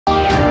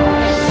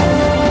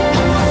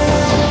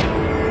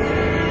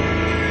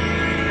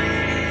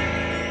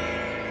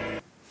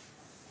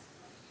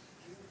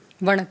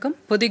வணக்கம்.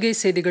 பொதிகை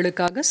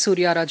செய்திகளுக்காக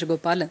சூர்யா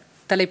ராஜகோபாலன்.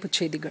 தலைப்புச்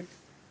செய்திகள்.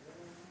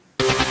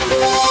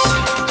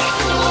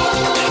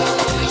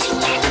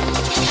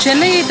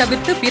 சென்னையை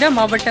தவிர்த்து பிற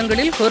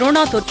மாவட்டங்களில்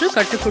கொரோனா தொற்று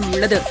கட்டுக்குள்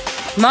உள்ளது.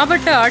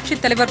 மாவட்ட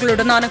ஆட்சித்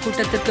தலைவர்களுடனான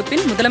கூட்டத்திற்கு பின்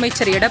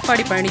முதலமைச்சர் எடப்பாடி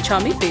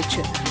பழனிசாமி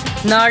பேச்சு.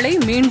 நாளை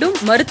மீண்டும்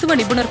மருத்துவ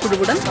நிபுணர்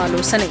குழுவுடன்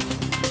ஆலோசனை.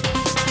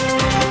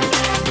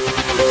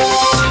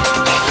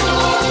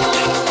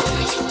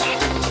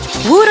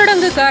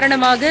 ஊரடங்கு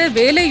காரணமாக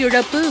வேலை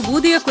இழப்பு,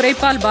 ஊதிய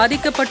குறைப்பால்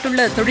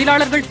பாதிக்கப்பட்டுள்ள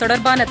தொழிலாளர்கள்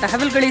தொடர்பான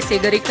தகவல்களை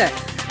சேகரிக்க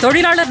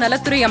தொழிலாளர்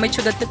நலத்துறை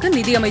அமைச்சகத்துக்கு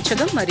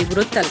நிதியமைச்சகம்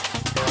அறிவுறுத்தல்.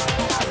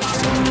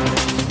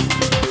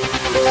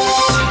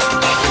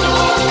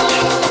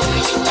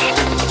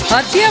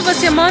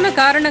 அத்தியாவசியமான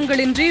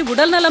காரணங்களின்றி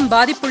உடல்நலம்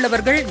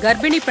பாதிப்புள்ளவர்கள்,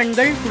 கர்ப்பிணி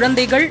பெண்கள்,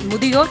 குழந்தைகள்,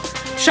 முதியோர்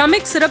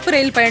ஷ்ரமிக் சிறப்பு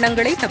ரயில்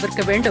பயணங்களை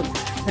தவிர்க்க வேண்டும்.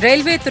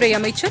 ரயில்வே துறை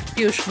அமைச்சர்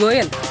பியூஷ்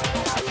கோயல்.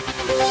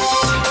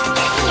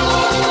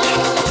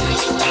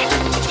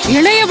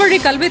 இணையவழி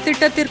கல்வி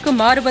திட்டத்திற்கு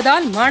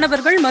மாறுவதால்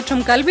மாணவர்கள்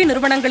மற்றும் கல்வி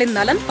நிறுவனங்களின்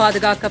நலன்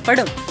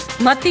பாதுகாக்கப்படும்.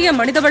 மத்திய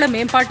மனிதவள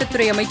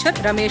மேம்பாட்டுத்துறை அமைச்சர்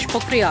ரமேஷ்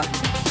பொக்ரியால்.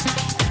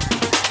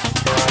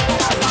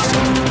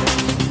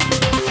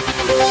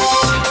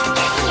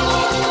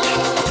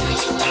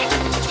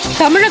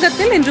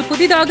 தமிழகத்தில் இன்று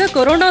புதிதாக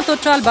கொரோனா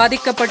தொற்றால்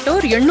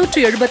பாதிக்கப்பட்டோர்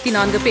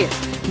 874 பேர்.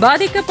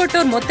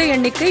 பாதிக்கப்பட்டோர் மொத்த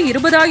எண்ணிக்கை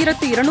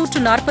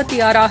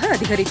 20,246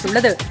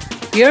 அதிகரித்துள்ளது.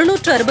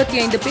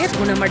 765 பேர்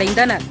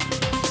குணமடைந்தனர்.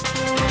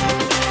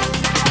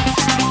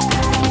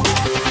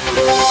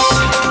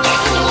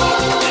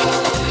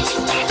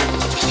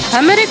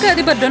 அமெரிக்க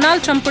அதிபர்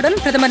டொனால்டு டிரம்புடன்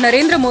பிரதமர்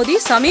நரேந்திர மோடி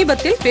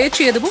சமீபத்தில்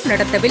பேச்சு எதுவும்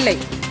நடத்தவில்லை.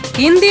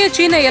 இந்திய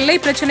சீன எல்லை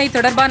பிரச்சினை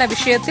தொடர்பான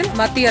விஷயத்தில்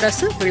மத்திய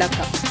அரசு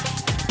விளக்கம்.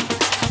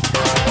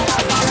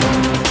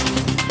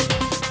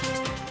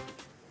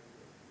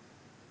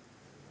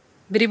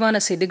 விரிவான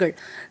செய்திகள்.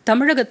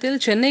 தமிழகத்தில்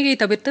சென்னையை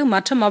தவிர்த்து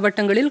மற்ற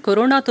மாவட்டங்களில்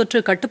கொரோனா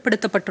தொற்று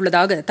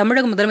கட்டுப்படுத்தப்பட்டுள்ளதாக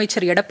தமிழக முதலமைச்சர்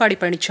எடப்பாடி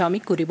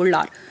பழனிசாமி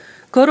கூறியுள்ளார்.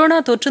 கொரோனா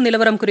தொற்று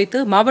நிலவரம்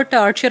குறித்து மாவட்ட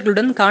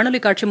ஆட்சியர்களுடன் காணொலி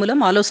காட்சி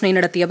மூலம் ஆலோசனை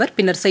நடத்திய அவர்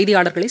பின்னர்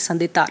செய்தியாளர்களை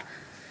சந்தித்தார்.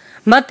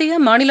 மத்திய,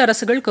 மாநில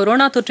அரசுகள்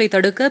கொரோனா தொற்றை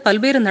தடுக்க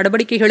பல்வேறு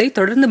நடவடிக்கைகளை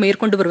தொடர்ந்து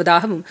மேற்கொண்டு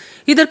வருவதாகவும்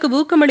இதற்கு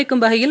ஊக்கமளிக்கும்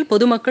வகையில்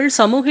பொதுமக்கள்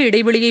சமூக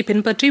இடைவெளியை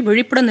பின்பற்றி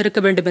விழிப்புடன்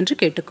இருக்க வேண்டும் என்று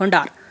கேட்டுக்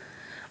கொண்டார்.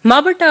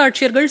 மாவட்ட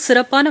ஆட்சியர்கள்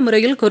சிறப்பான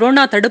முறையில்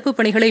கொரோனா தடுப்புப்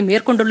பணிகளை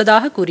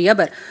மேற்கொண்டுள்ளதாக கூறிய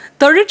அவர்,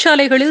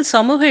 தொழிற்சாலைகளில்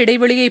சமூக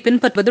இடைவெளியை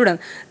பின்பற்றுவதுடன்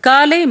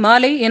காலை,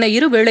 மாலை என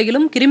இரு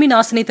வேளையிலும் கிருமி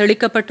நாசினி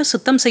தெளிக்கப்பட்டு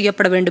சுத்தம்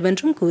செய்யப்பட வேண்டும்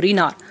என்றும்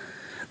கூறினார்.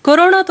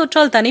 கொரோனா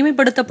தொற்றால்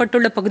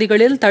தனிமைப்படுத்தப்பட்டுள்ள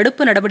பகுதிகளில்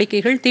தடுப்பு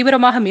நடவடிக்கைகள்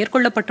தீவிரமாக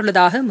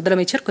மேற்கொள்ளப்பட்டுள்ளதாக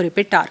முதலமைச்சர்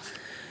குறிப்பிட்டார்.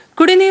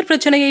 குடிநீர்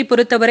பிரச்சினையை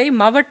பொறுத்தவரை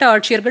மாவட்ட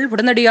ஆட்சியர்கள்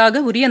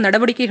உடனடியாக உரிய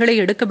நடவடிக்கைகளை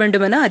எடுக்க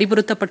வேண்டும் என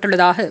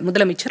அறிவுறுத்தப்பட்டுள்ளதாக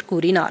முதலமைச்சர்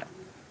கூறினார்.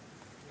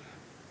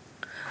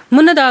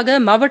 முன்னதாக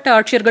மாவட்ட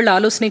ஆட்சியர்கள்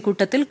ஆலோசனைக்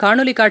கூட்டத்தில்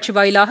காணொலி காட்சி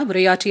வாயிலாக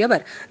உரையாற்றிய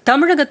அவர்,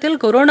 தமிழகத்தில்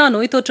கொரோனா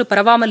நோய் தொற்று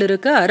பரவாமல்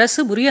இருக்க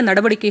அரசு உரிய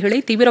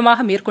நடவடிக்கைகளை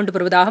தீவிரமாக மேற்கொண்டு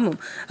வருவதாகவும்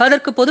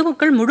அதற்கு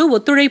பொதுமக்கள் முழு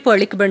ஒத்துழைப்பு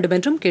அளிக்க வேண்டும்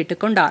என்றும் கேட்டுக்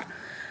கொண்டார்.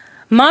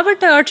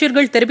 மாவட்ட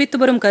ஆட்சியர்கள் தெரிவித்து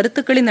வரும்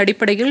கருத்துக்களின்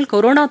அடிப்படையில்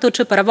கொரோனா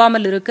தொற்று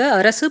பரவாமல் இருக்க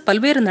அரசு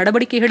பல்வேறு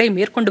நடவடிக்கைகளை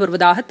மேற்கொண்டு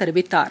வருவதாக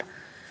தெரிவித்தார்.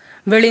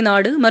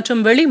 வெளிநாடு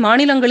மற்றும் வெளி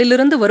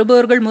மாநிலங்களிலிருந்து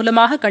வருபவர்கள்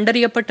மூலமாக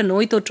கண்டறியப்பட்ட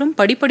நோய் தொற்றும்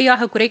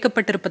படிப்படியாக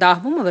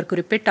குறைக்கப்பட்டிருப்பதாகவும் அவர்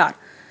குறிப்பிட்டார்.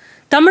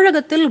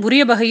 தமிழகத்தில்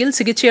உரிய வகையில்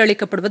சிகிச்சை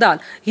அளிக்கப்படுவதால்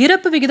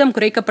இறப்பு விகிதம்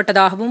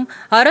குறைக்கப்பட்டதாகவும்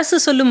அரசு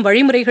சொல்லும்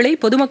வழிமுறைகளை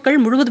பொதுமக்கள்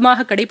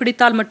முழுவதுமாக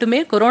கடைபிடித்தால்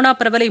மட்டுமே கொரோனா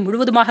பரவலை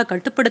முழுவதுமாக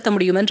கட்டுப்படுத்த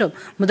முடியும் என்றும்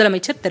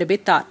முதலமைச்சர்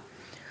தெரிவித்தார்.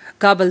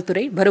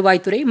 காவல்துறை,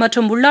 வருவாய்த்துறை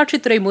மற்றும்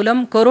உள்ளாட்சித்துறை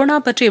மூலம் கொரோனா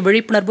பற்றிய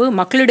விழிப்புணர்வு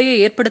மக்களிடையே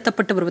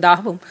ஏற்படுத்தப்பட்டு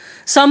வருவதாகவும்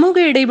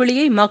சமூக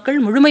இடைவெளியை மக்கள்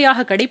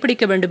முழுமையாக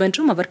கடைபிடிக்க வேண்டும்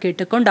என்றும் அவர்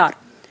கேட்டுக் கொண்டார்.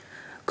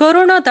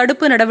 கொரோனா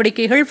தடுப்பு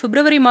நடவடிக்கைகள்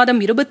பிப்ரவரி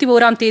மாதம்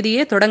 21ஆம்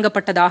தேதியே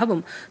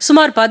தொடங்கப்பட்டதாகவும்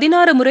சுமார்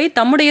 16 முறை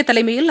தம்முடைய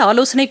தலைமையில்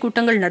ஆலோசனைக்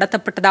கூட்டங்கள்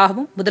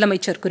நடத்தப்பட்டதாகவும்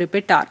முதலமைச்சர்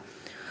குறிப்பிட்டார்.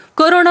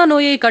 கொரோனா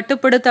நோயை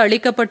கட்டுப்படுத்த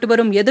அளிக்கப்பட்டு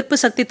வரும் எதிர்ப்பு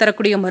சக்தி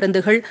தரக்கூடிய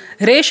மருந்துகள்,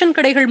 ரேஷன்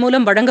கடைகள்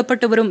மூலம்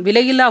வழங்கப்பட்டு வரும்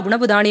விலையில்லா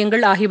உணவு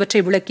தானியங்கள்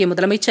ஆகியவற்றை விளக்கிய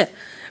முதலமைச்சர்,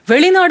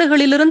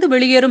 வெளிநாடுகளிலிருந்து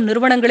வெளியேறும்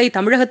நிறுவனங்களை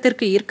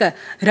தமிழகத்திற்கு ஈர்க்க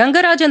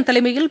ரங்கராஜன்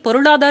தலைமையில்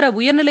பொருளாதார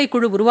உயர்நிலை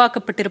குழு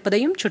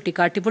உருவாக்கப்பட்டிருப்பதையும்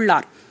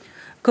சுட்டிக்காட்டியுள்ளார்.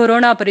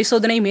 கொரோனா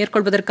பரிசோதனை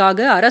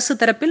மேற்கொள்வதற்காக அரசு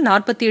தரப்பில்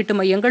 48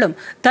 மையங்களும்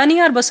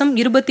தனியார் வசம்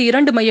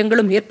 22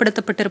 மையங்களும்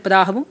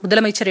ஏற்படுத்தப்பட்டிருப்பதாகவும்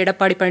முதலமைச்சர் எடப்பாடி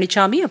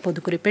பழனிசாமி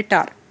அப்போது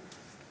குறிப்பிட்டார்.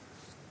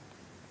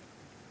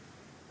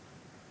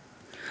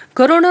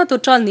 கொரோனா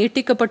தொற்றால்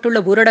நீட்டிக்கப்பட்டுள்ள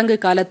ஊரடங்கு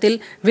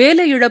காலத்தில்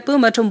வேலை இழப்பு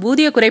மற்றும்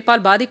ஊதிய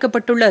குறைப்பால்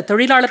பாதிக்கப்பட்டுள்ள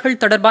தொழிலாளர்கள்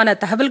தொடர்பான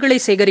தகவல்களை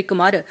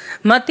சேகரிக்குமாறு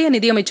மத்திய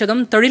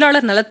நிதியமைச்சகம்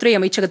தொழிலாளர் நலத்துறை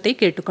அமைச்சகத்தை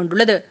கேட்டுக்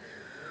கொண்டுள்ளது.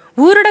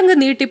 ஊரடங்கு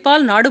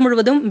நீட்டிப்பால் நாடு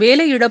முழுவதும்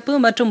வேலை இழப்பு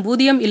மற்றும்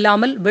ஊதியம்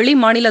இல்லாமல் வெளி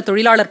மாநில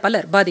தொழிலாளர்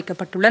பலர்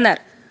பாதிக்கப்பட்டுள்ளனர்.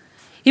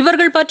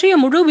 இவர்கள் பற்றிய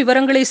முழு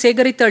விவரங்களை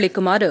சேகரித்து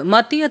அளிக்குமாறு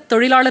மத்திய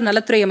தொழிலாளர்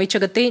நலத்துறை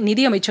அமைச்சகத்தை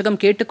நிதியமைச்சகம்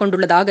கேட்டுக்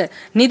கொண்டுள்ளதாக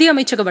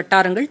நிதியமைச்சக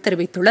வட்டாரங்கள்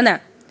தெரிவித்துள்ளன.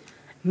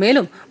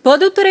 மேலும்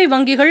பொதுத்துறை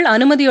வங்கிகள்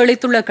அனுமதி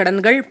அளித்துள்ள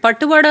கடன்கள்,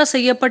 பட்டுவாடா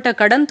செய்யப்பட்ட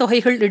கடன்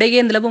தொகைகள்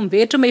இடையே நிலவும்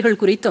வேற்றுமைகள்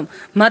குறித்தும்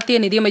மத்திய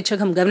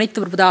நிதியமைச்சகம்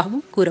கவனித்து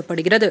வருவதாகவும்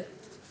கூறப்படுகிறது.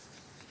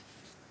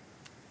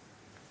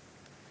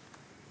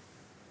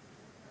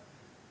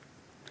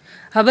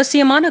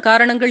 அவசியமான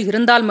காரணங்கள்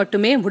இருந்தால்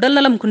மட்டுமே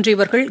உடல்நலம்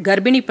குன்றியவர்கள்,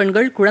 கர்ப்பிணி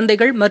பெண்கள்,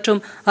 குழந்தைகள் மற்றும்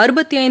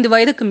 65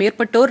 வயதுக்கு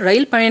மேற்பட்டோர்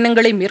ரயில்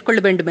பயணங்களை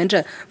மேற்கொள்ள வேண்டும்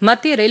என்று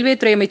மத்திய ரயில்வே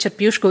துறை அமைச்சர்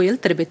பியூஷ்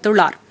கோயல்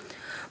தெரிவித்துள்ளார்.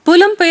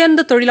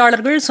 புலம்பெயர்ந்த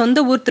தொழிலாளர்கள்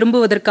சொந்த ஊர்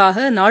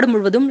திரும்புவதற்காக நாடு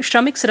முழுவதும்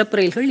ஷ்ரமிக் சிறப்பு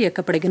ரயில்கள்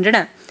இயக்கப்படுகின்றன.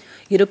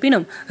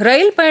 இருப்பினும்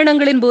ரயில்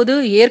பயணங்களின் போது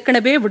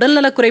ஏற்கனவே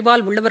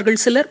உடல்நலக்குறைவால்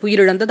உள்ளவர்கள் சிலர்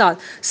உயிரிழந்ததால்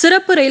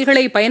சிறப்பு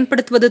ரயில்களை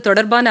பயன்படுத்துவது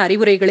தொடர்பான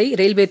அறிவுரைகளை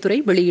ரயில்வே துறை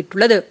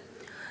வெளியிட்டுள்ளது.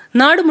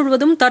 நாடு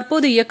முழுவதும்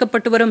தற்போது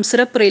இயக்கப்பட்டு வரும்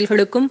சிறப்பு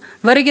ரயில்களுக்கும்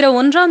வருகிற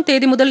 1ஆம்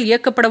தேதி முதல்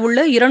இயக்கப்படவுள்ள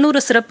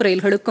 200 சிறப்பு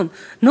ரயில்களுக்கும்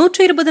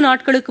 120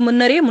 நாட்களுக்கு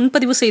முன்னரே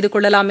முன்பதிவு செய்து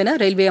கொள்ளலாம் என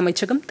ரயில்வே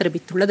அமைச்சகம்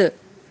தெரிவித்துள்ளது.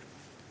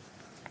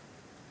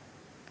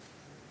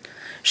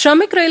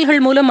 ஷ்ரமிக் ரயில்கள்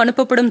மூலம்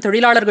அனுப்பப்படும்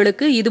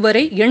தொழிலாளர்களுக்கு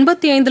இதுவரை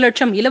 85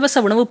 லட்சம்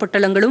இலவச உணவுப்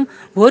பொட்டலங்களும்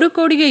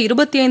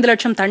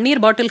 1,25,00,000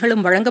 தண்ணீர்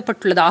பாட்டில்களும்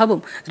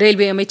வழங்கப்பட்டுள்ளதாகவும்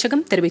ரயில்வே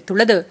அமைச்சகம்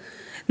தெரிவித்துள்ளது.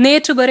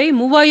 நேற்று வரை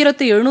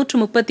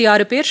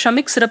 3736 பேர்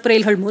ஷ்ரமிக் சிறப்பு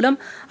ரயில்கள் மூலம்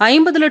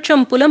 50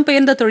 லட்சம்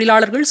புலம்பெயர்ந்த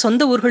தொழிலாளர்கள்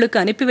சொந்த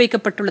ஊர்களுக்கு அனுப்பி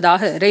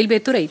வைக்கப்பட்டுள்ளதாக ரயில்வே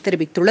துறை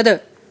தெரிவித்துள்ளது.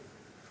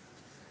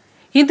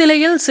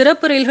 இந்நிலையில்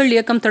சிறப்பு ரயில்கள்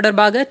இயக்கம்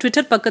தொடர்பாக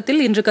டுவிட்டர் பக்கத்தில்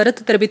இன்று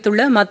கருத்து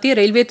தெரிவித்துள்ள மத்திய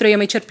ரயில்வே துறை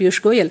அமைச்சர் பியூஷ்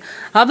கோயல்,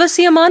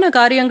 அவசியமான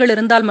காரியங்கள்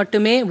இருந்தால்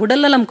மட்டுமே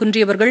உடல்நலம்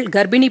குன்றியவர்கள்,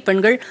 கர்ப்பிணி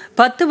பெண்கள்,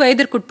 10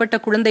 வயதிற்குட்பட்ட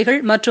குழந்தைகள்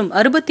மற்றும்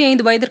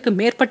 65 வயதிற்கு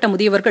மேற்பட்ட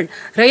முதியவர்கள்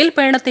ரயில்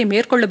பயணத்தை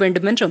மேற்கொள்ள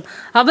வேண்டும் என்றும்,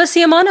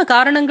 அவசியமான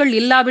காரணங்கள்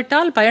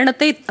இல்லாவிட்டால்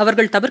பயணத்தை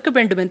அவர்கள் தவிர்க்க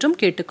வேண்டும் என்றும்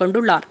கேட்டுக்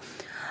கொண்டுள்ளார்.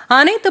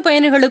 அனைத்து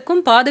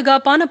பயணிகளுக்கும்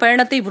பாதுகாப்பான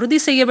பயணத்தை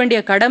உறுதி செய்ய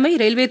வேண்டிய கடமை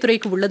ரயில்வே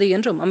துறைக்கு உள்ளது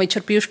என்றும்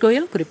அமைச்சர் பியூஷ்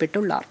கோயல்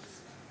குறிப்பிட்டுள்ளார்.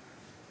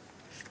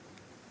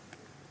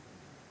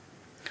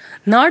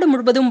 நாடு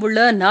முழுவதும் உள்ள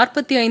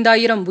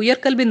 45,000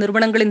 உயர்கல்வி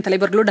நிறுவனங்களின்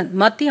தலைவர்களுடன்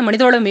மத்திய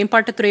மனிதவள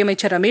மேம்பாட்டுத்துறை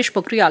அமைச்சர் ரமேஷ்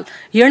பொக்ரியால்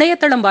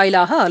இணையதளம்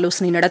வாயிலாக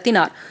ஆலோசனை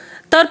நடத்தினார்.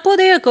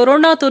 தற்போதைய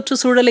கொரோனா தொற்று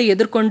சூழலை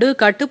எதிர்கொண்டு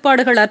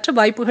கட்டுப்பாடுகள் அற்ற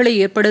வாய்ப்புகளை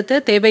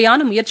ஏற்படுத்த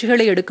தேவையான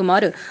முயற்சிகளை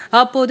எடுக்குமாறு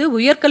அப்போது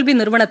உயர்கல்வி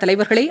நிறுவன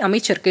தலைவர்களை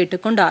அமைச்சர்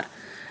கேட்டுக் கொண்டார்.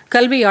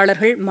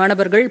 கல்வியாளர்கள்,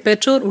 மாணவர்கள்,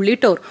 பெற்றோர்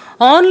உள்ளிட்டோர்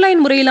ஆன்லைன்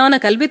முறையிலான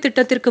கல்வி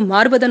திட்டத்திற்கு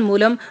மாறுவதன்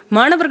மூலம்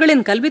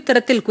மாணவர்களின்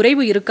கல்வித்தரத்தில்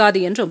குறைவு இருக்காது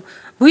என்றும்,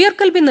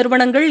 உயர்கல்வி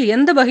நிறுவனங்கள்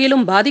எந்த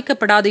வகையிலும்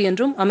பாதிக்கப்படாது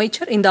என்றும்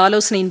அமைச்சர் இந்த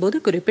ஆலோசனையின் போது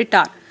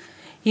குறிப்பிட்டார்.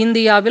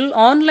 இந்தியாவில்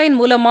ஆன்லைன்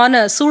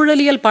மூலமான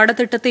சூழலியல்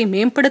பாடத்திட்டத்தை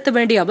மேம்படுத்த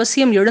வேண்டிய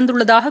அவசியம்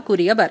எழுந்துள்ளதாக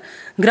கூறிய அவர்,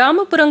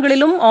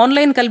 கிராமப்புறங்களிலும்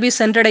ஆன்லைன் கல்வி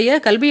சென்றடைய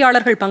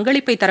கல்வியாளர்கள்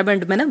பங்களிப்பை தர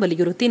வேண்டும் என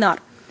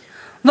வலியுறுத்தினார்.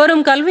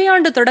 வரும்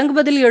கல்வியாண்டு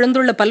தொடங்குவதில்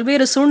எழுந்துள்ள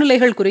பல்வேறு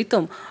சூழ்நிலைகள்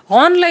குறித்தும்,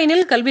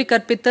 ஆன்லைனில் கல்வி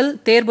கற்பித்தல்,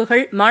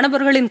 தேர்வுகள்,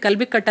 மாணவர்களின்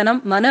கல்விக் கட்டணம்,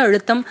 மன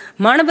அழுத்தம்,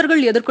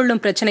 மாணவர்கள் எதிர்கொள்ளும்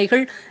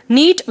பிரச்சினைகள்,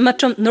 நீட்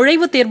மற்றும்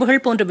நுழைவுத்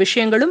தேர்வுகள் போன்ற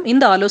விஷயங்களும்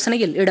இந்த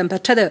ஆலோசனையில்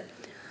இடம்பெற்றது.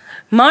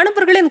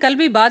 மாணவர்களின்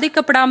கல்வி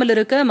பாதிக்கப்படாமல்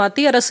இருக்க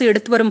மத்திய அரசு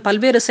எடுத்து வரும்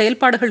பல்வேறு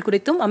செயல்பாடுகள்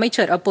குறித்தும்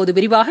அமைச்சர் அப்போது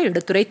விரிவாக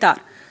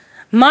எடுத்துரைத்தார்.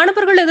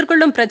 மாணவர்கள்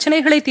எதிர்கொள்ளும்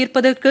பிரச்சினைகளை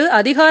தீர்ப்பதற்கு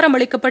அதிகாரம்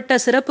அளிக்கப்பட்ட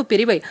சிறப்பு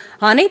பிரிவை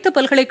அனைத்து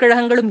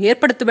பல்கலைக்கழகங்களும்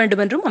ஏற்படுத்த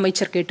வேண்டும் என்றும்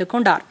அமைச்சர் கேட்டுக்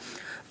கொண்டார்.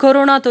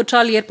 கொரோனா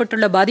தொற்றால்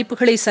ஏற்பட்டுள்ள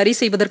பாதிப்புகளை சரி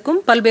செய்வதற்கும்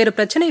பல்வேறு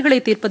பிரச்சினைகளை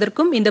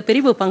தீர்ப்பதற்கும் இந்த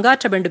பிரிவு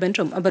பங்காற்ற வேண்டும்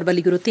என்றும் அவர்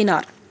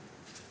வலியுறுத்தினார்.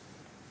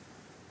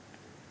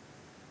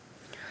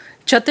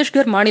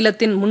 சத்தீஸ்கர்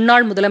மாநிலத்தின்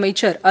முன்னாள்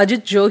முதலமைச்சர்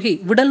அஜித் ஜோகி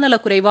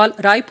உடல்நலக்குறைவால்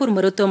ராய்ப்பூர்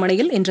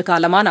மருத்துவமனையில் இன்று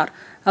காலமானார்.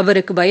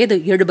 அவருக்கு வயது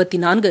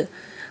 74.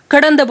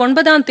 கடந்த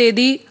 9ஆம்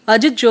தேதி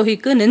அஜித்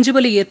ஜோகிக்கு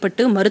நெஞ்சுவலி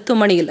ஏற்பட்டு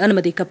மருத்துவமனையில்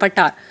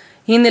அனுமதிக்கப்பட்டார்.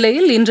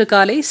 இந்நிலையில் இன்று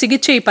காலை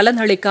சிகிச்சை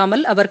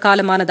பலனளிக்காமல் அவர்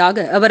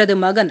காலமானதாக அவரது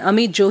மகன்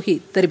அமித் ஜோகி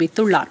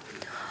தெரிவித்துள்ளார்.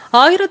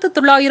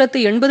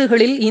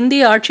 1980களில்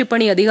இந்திய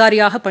ஆட்சிப்பணி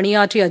அதிகாரியாக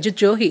பணியாற்றிய அஜித்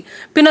ஜோகி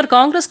பின்னர்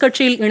காங்கிரஸ்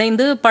கட்சியில்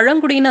இணைந்து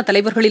பழங்குடியின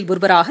தலைவர்களில்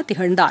ஒருவராக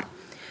திகழ்ந்தார்.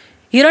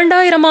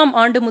 2000ஆம்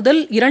ஆண்டு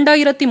முதல்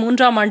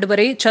 2003ஆம் ஆண்டு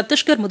வரை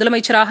சத்தீஸ்கர்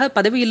முதலமைச்சராக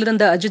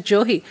பதவியிலிருந்த அஜித்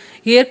ஜோகி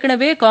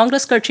ஏற்கனவே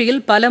காங்கிரஸ்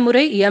கட்சியில்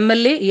பலமுறை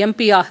எம்எல்ஏ,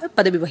 எம்பியாக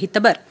பதவி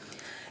வகித்தவர்.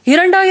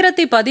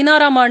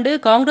 2016ஆம் ஆண்டு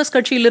காங்கிரஸ்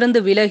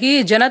கட்சியிலிருந்து விலகி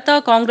ஜனதா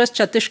காங்கிரஸ்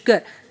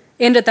சத்தீஸ்கர்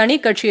என்ற தனி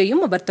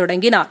கட்சியையும் அவர்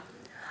தொடங்கினார்.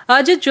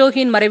 அஜித்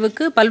ஜோகியின்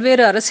மறைவுக்கு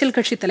பல்வேறு அரசியல்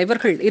கட்சி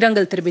தலைவர்கள்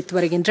இரங்கல் தெரிவித்து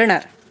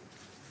வருகின்றனர்.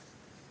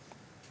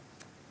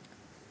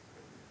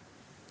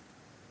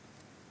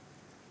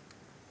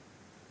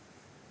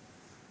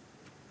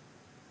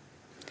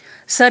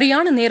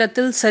 சரியான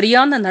நேரத்தில்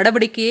சரியான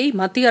நடவடிக்கையை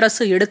மத்திய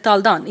அரசு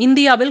எடுத்தால்தான்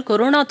இந்தியாவில்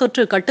கொரோனா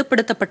தொற்று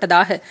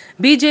கட்டுப்படுத்தப்பட்டதாக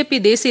பிஜேபி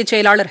தேசிய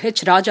செயலாளர்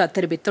ராஜா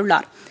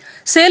தெரிவித்துள்ளார்.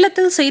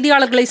 சேலத்தில்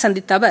செய்தியாளர்களை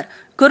சந்தித்த அவர்,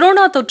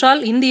 கொரோனா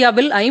தொற்றால்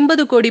இந்தியாவில்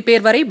 50 கோடி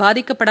பேர் வரை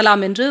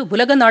பாதிக்கப்படலாம் என்று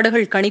உலக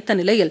நாடுகள் கணித்த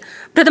நிலையில்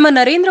பிரதமர்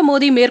நரேந்திர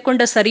மோடி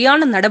மேற்கொண்ட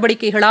சரியான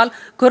நடவடிக்கைகளால்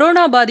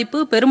கொரோனா பாதிப்பு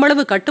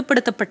பெருமளவு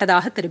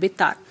கட்டுப்படுத்தப்பட்டதாக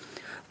தெரிவித்தார்.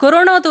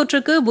 கொரோனா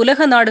தொற்றுக்கு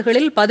உலக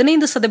நாடுகளில்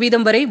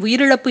 15% வரை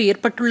உயிரிழப்பு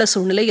ஏற்பட்டுள்ள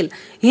சூழ்நிலையில்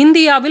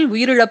இந்தியாவில்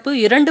உயிரிழப்பு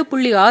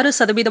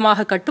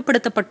 2.6%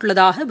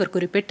 கட்டுப்படுத்தப்பட்டுள்ளதாக அவர்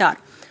குறிப்பிட்டார்.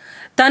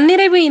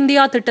 தன்னிறைவு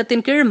இந்தியா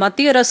திட்டத்தின் கீழ்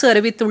மத்திய அரசு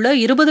அறிவித்துள்ள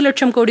 20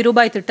 லட்சம் கோடி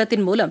ரூபாய்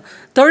திட்டத்தின் மூலம்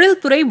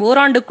தொழில்துறை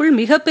ஓராண்டுக்குள்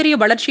மிகப்பெரிய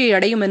வளர்ச்சியை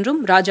அடையும்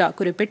என்றும் ராஜா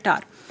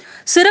குறிப்பிட்டார்.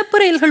 சிறப்பு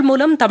ரயில்கள்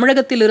மூலம்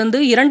தமிழகத்திலிருந்து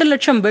 2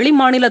 லட்சம்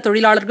வெளிமாநில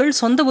தொழிலாளர்கள்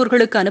சொந்த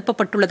ஊர்களுக்கு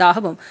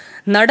அனுப்பப்பட்டுள்ளதாகவும்,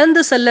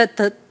 நடந்து செல்ல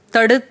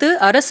தடுத்து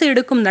அரசு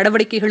எடுக்கும்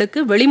நடவடிக்கைகளுக்கு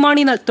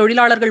வெளிமாநில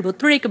தொழிலாளர்கள்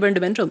ஒத்துழைக்க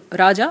வேண்டும் என்றும்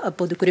ராஜா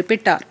அப்போது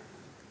குறிப்பிட்டார்.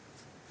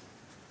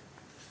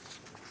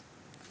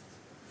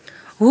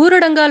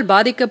 ஊரடங்கால்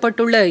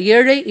பாதிக்கப்பட்டுள்ள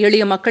ஏழை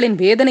எளிய மக்களின்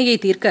வேதனையை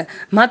தீர்க்க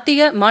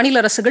மத்திய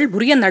மாநில அரசுகள்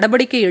உரிய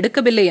நடவடிக்கை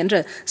எடுக்கவில்லை என்று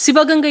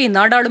சிவகங்கை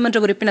நாடாளுமன்ற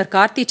உறுப்பினர்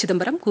கார்த்தி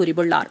சிதம்பரம்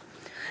கூறியுள்ளார்.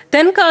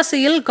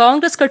 தென்காசியில்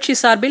காங்கிரஸ் கட்சி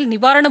சார்பில்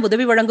நிவாரண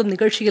உதவி வழங்கும்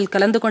நிகழ்ச்சியில்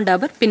கலந்து கொண்ட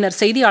அவர் பின்னர்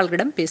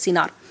செய்தியாளர்களிடம்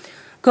பேசினார்.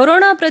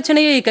 கொரோனா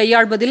பிரச்சினையை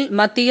கையாள்வதில்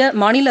மத்திய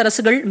மாநில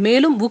அரசுகள்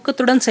மேலும்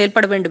ஊக்கத்துடன்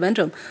செயல்பட வேண்டும்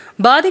என்றும்,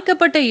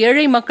 பாதிக்கப்பட்ட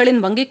ஏழை மக்களின்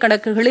வங்கிக்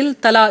கணக்குகளில்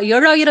தலா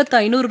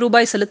 7,500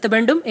 ரூபாய் செலுத்த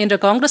வேண்டும் என்ற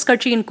காங்கிரஸ்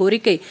கட்சியின்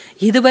கோரிக்கை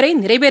இதுவரை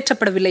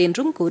நிறைவேற்றப்படவில்லை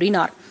என்றும்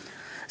கூறினார்.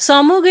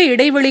 சமூக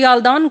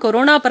இடைவெளியால் தான்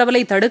கொரோனா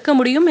பரவலை தடுக்க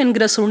முடியும்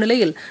என்கிற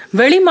சூழ்நிலையில்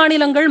வெளி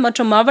மாநிலங்கள்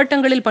மற்றும்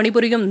மாவட்டங்களில்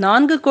பணிபுரியும்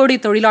 4 கோடி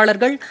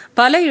தொழிலாளர்கள்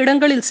பல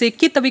இடங்களில்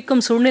சிக்கி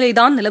தவிக்கும்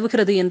சூழ்நிலைதான்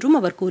நிலவுகிறது என்றும்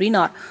அவர்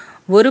கூறினார்.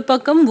 ஒரு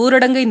பக்கம்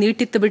ஊரடங்கை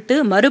நீட்டித்துவிட்டு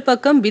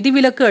மறுபக்கம்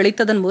விதிவிலக்கு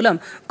அளித்ததன் மூலம்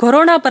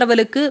கொரோனா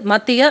பரவலுக்கு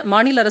மத்திய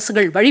மாநில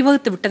அரசுகள்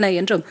வழிவகுத்துவிட்டன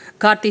என்றும்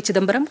கார்த்தி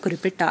சிதம்பரம்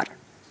குறிப்பிட்டார்.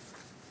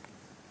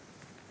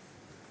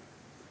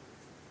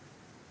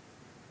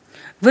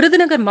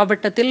 விருதுநகர்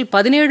மாவட்டத்தில்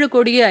 17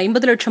 கோடியே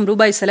 50 லட்சம்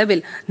ரூபாய்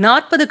செலவில்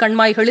 40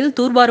 கண்மாய்களில்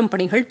தூர்வாரும்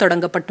பணிகள்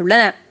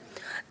தொடங்கப்பட்டுள்ளன.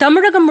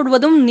 தமிழகம்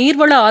முழுவதும்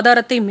நீர்வள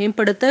ஆதாரத்தை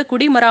மேம்படுத்த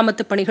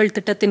குடிமராமத்து பணிகள்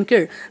திட்டத்தின்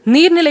கீழ்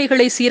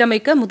நீர்நிலைகளை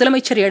சீரமைக்க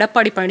முதலமைச்சர்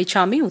எடப்பாடி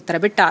பழனிசாமி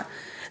உத்தரவிட்டார்.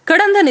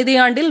 கடந்த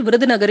நிதியாண்டில்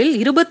விருதுநகரில்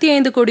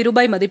 25 கோடி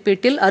ரூபாய்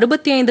மதிப்பீட்டில்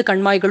 65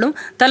 கண்மாய்களும்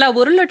தலா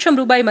 1 லட்சம்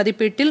ரூபாய்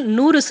மதிப்பீட்டில்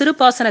 100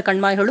 சிறுபாசன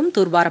கண்மாய்களும்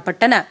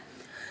தூர்வாரப்பட்டன.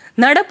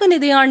 நடப்பு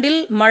நிதியாண்டில்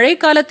மழை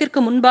காலத்திற்கு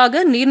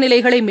முன்பாக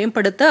நீர்நிலைகளை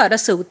மேம்படுத்த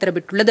அரசு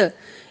உத்தரவிட்டுள்ளது.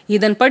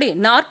 இதன்படி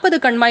 40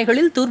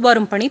 கண்மாய்களில்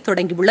தூர்வாரும் பணி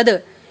தொடங்கியுள்ளது.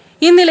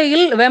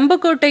 இந்நிலையில்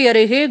வெம்பக்கோட்டை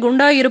அருகே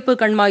குண்டாயிருப்பு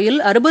கண்மாயில்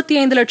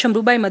 65 லட்சம்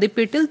ரூபாய்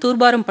மதிப்பீட்டில்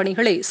தூர்வாரும்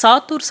பணிகளை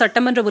சாத்தூர்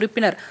சட்டமன்ற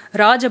உறுப்பினர்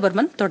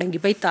ராஜவர்மன்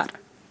தொடங்கி வைத்தார்.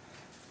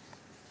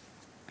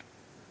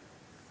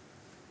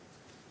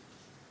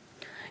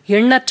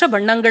 எண்ணற்ற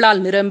வண்ணங்களால்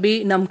நிரம்பி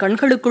நம்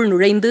கண்களுக்குள்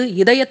நுழைந்து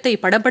இதயத்தை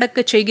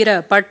படபடக்கச் செய்கிற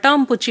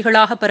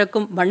பட்டாம்பூச்சிகளாக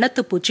பறக்கும்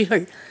வண்ணத்து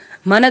பூச்சிகள்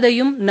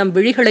மனதையும் நம்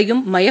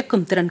விழிகளையும்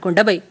மயக்கும் திறன்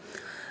கொண்டவை.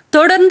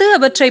 தொடர்ந்து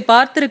அவற்றை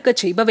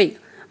பார்த்திருக்கச் செய்பவை.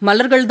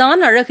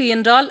 மலர்கள்தான் அழகு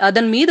என்றால்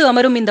அதன் மீது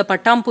அமரும் இந்த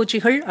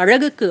பட்டாம்பூச்சிகள்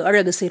அழகுக்கு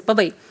அழகு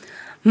சேர்ப்பவை.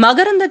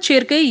 மகரந்த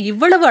சேர்க்கை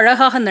இவ்வளவு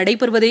அழகாக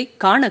நடைபெறுவதை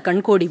காண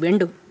கண்கோடி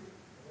வேண்டும்.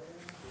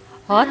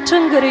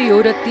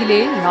 ஆற்றங்கரையோரத்திலே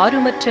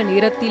யாருமற்ற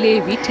நேரத்திலே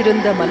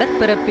வீற்றிருந்த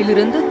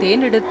மலர்பரப்பிலிருந்து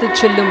தேனெடுத்துச்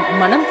செல்லும்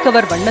மனம்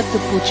கவர் வண்ணத்து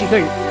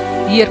பூச்சிகள்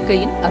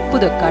இயற்கையின்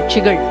அற்புத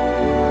காட்சிகள்.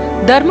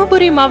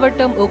 தர்மபுரி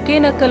மாவட்டம்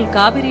ஒகேனக்கல்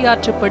காவிரி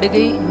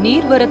ஆற்றுப்படுகை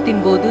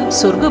நீர்வரத்தின் போது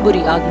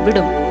சொர்க்கபுரி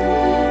ஆகிவிடும்.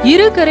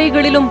 இரு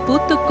கரைகளிலும்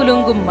பூத்து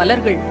குலுங்கும்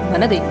மலர்கள்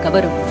மனதை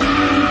கவரும்.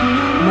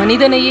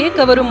 மனிதனையே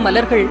கவரும்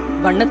மலர்கள்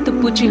வண்ணத்து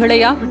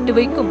பூச்சிகளையா விட்டு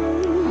வைக்கும்?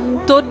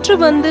 தொற்று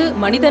வந்து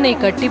மனிதனை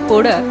கட்டி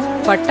போட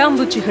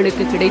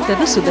பட்டாம்பூச்சிகளுக்கு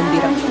கிடைத்தது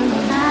சுதந்திரம்.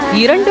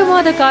 2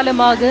 மாத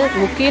காலமாக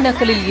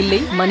ஒகேனக்கலில் இல்லை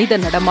மனித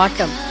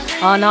நடமாட்டம்.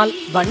 ஆனால்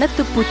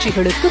வண்ணத்து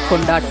பூச்சிகளுக்கு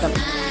கொண்டாட்டம்.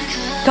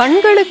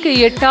 கண்களுக்கு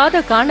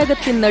எட்டாத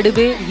கானகத்தின்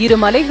நடுவே 2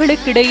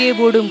 மலைகளுக்கிடையே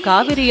ஓடும்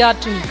காவிரி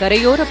ஆற்றின்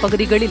கரையோர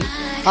பகுதிகளில்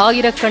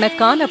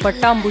ஆயிரக்கணக்கான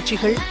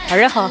பட்டாம்பூச்சிகள்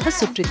அழகாக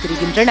சுற்றித்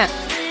திரிகின்றன.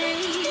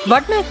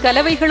 வண்ண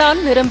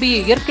கலவைகளால் நிரம்பிய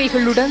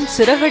இயற்கைகளுடன்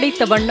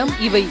சிறகடைத்த வண்ணம்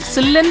இவை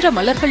சில்லென்ற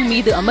மலர்கள்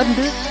மீது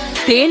அமர்ந்து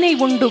தேனை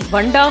உண்டு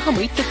வண்டாக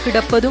மொய்த்து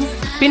கிடப்பதும்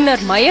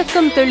பின்னர்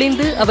மயக்கம்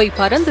தெளிந்து அவை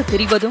பறந்து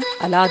திரிவதும்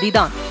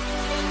அலாதிதான்.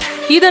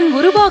 இதன்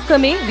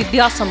உருவாக்கமே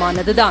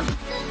வித்தியாசமானதுதான்.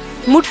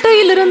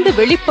 முட்டையிலிருந்து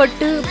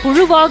வெளிப்பட்டு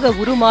புழுவாக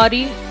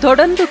உருமாறி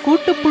தொடர்ந்து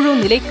கூட்டுப்புழு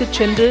நிலைக்கு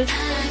சென்று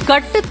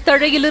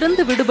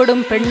கட்டுத்தழையிலிருந்து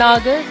விடுபடும்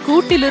பெண்ணாக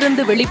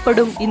கூட்டிலிருந்து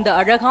வெளிப்படும் இந்த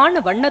அழகான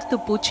வண்ணத்து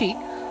பூச்சி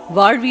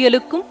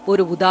வாழ்வியலுக்கும்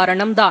ஒரு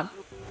உதாரணம்தான்.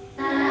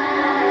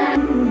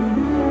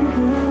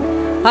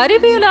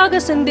 அறிவியலாக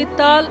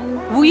சிந்தித்தால்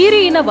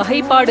உயிரின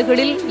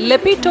வகைப்பாடுகளில்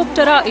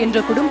லெபிடோப்டரா என்ற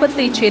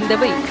குடும்பத்தைச்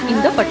சேர்ந்தவை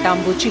இந்த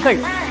பட்டாம்பூச்சிகள்.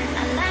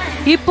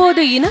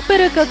 இப்போது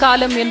இனப்பெருக்க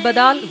காலம்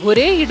என்பதால்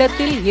ஒரே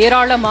இடத்தில்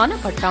ஏராளமான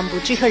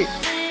பட்டாம்பூச்சிகள்.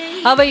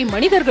 அவை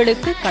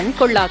மனிதர்களுக்கு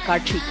கண்கொள்ளா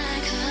காட்சி.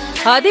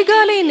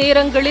 அதிகாலை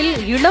நேரங்களில்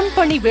இளம்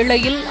பனி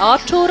வேளையில்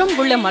ஆற்றோரம்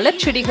உள்ள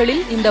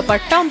மலர்ச்செடிகளில் இந்த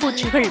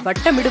பட்டாம்பூச்சிகள்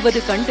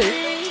வட்டமிடுவது கண்டு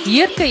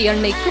இயற்கை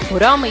அன்னைக்கு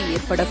பொறாமை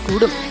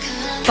ஏற்படக்கூடும்.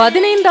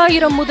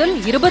 15,000 முதல்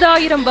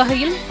 20,000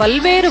 வகையில்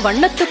பல்வேறு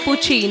வண்ணத்து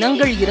பூச்சி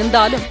இனங்கள்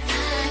இருந்தாலும்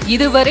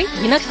இதுவரை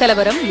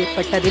இனக்கலவரம்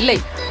ஏற்பட்டதில்லை.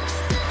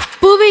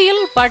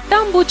 புவியில்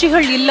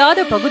பட்டாம்பூச்சிகள்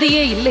இல்லாத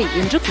பகுதியே இல்லை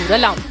என்று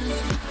கூறலாம்.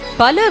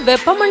 பல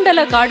வெப்பமண்டல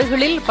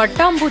காடுகளில்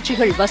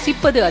பட்டாம்பூச்சிகள்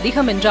வசிப்பது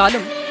அதிகம்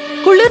என்றாலும்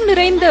குளிர்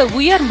நிறைந்த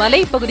உயர்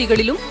மலை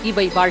பகுதிகளிலும்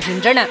இவை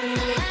வாழ்கின்றன.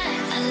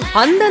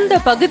 அந்தந்த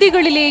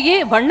பகுதிகளிலேயே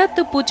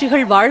வண்ணத்து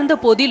பூச்சிகள் வாழ்ந்த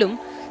போதிலும்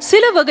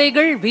சில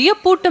வகைகள்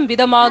வியப்பூட்டும்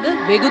விதமாக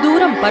வெகு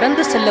தூரம்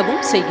பறந்து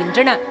செல்லவும்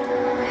செய்கின்றன.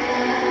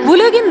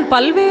 உலகின்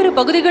பல்வேறு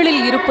பகுதிகளில்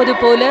இருப்பது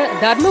போல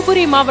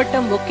தர்மபுரி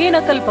மாவட்டம்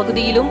ஒகேனக்கல்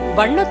பகுதியிலும்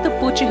வண்ணத்து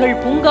பூச்சிகள்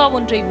பூங்கா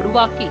ஒன்றை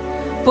உருவாக்கி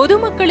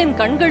பொதுமக்களின்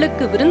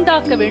கண்களுக்கு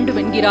விருந்தாக்க வேண்டும்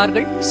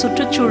என்கிறார்கள்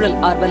சுற்றுச்சூழல்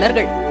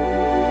ஆர்வலர்கள்.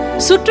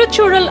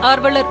 சுற்றுச்சூழல்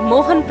ஆர்வலர்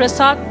மோகன்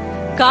பிரசாத்,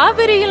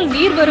 காவிரியில்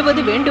நீர்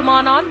வருவது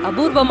வேண்டுமானால்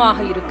அபூர்வமாக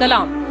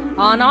இருக்கலாம்,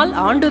 ஆனால்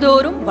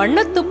ஆண்டுதோறும்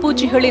வண்ணத்து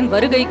பூச்சிகளின்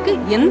வருகைக்கு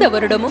எந்த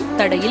வருடமும்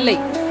தடையில்லை.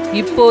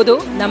 இப்போதோ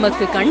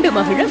நமக்கு கண்டு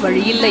மகிழ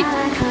வழியில்லை.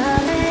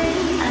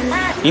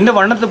 இந்த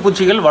வண்ணத்து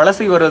பூச்சிகள்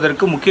வலசை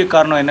வருவதற்கு முக்கிய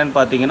காரணம் என்னன்னு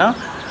பார்த்தீங்கன்னா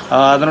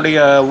அதனுடைய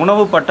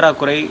உணவு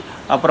பற்றாக்குறை,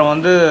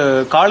 அப்புறம்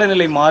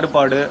காலநிலை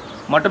மாறுபாடு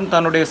மற்றும்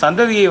தன்னுடைய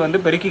சந்ததியை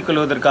பெருக்கிக்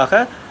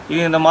கொள்வதற்காக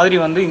இந்த மாதிரி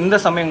இந்த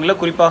சமயங்களில்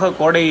குறிப்பாக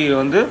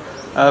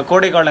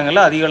கோடை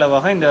காலங்களில் அதிக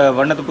அளவாக இந்த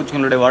வண்ணத்து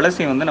பூச்சிகளுடைய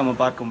வலசை நம்ம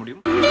பார்க்க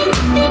முடியும்.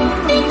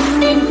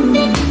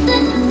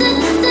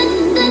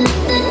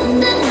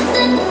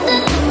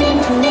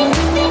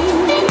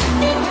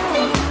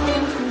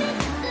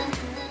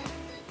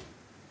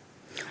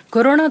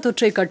 கொரோனா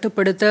தொற்றை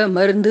கட்டுப்படுத்த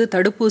மருந்து,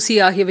 தடுப்பூசி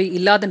ஆகியவை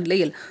இல்லாத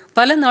நிலையில்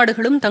பல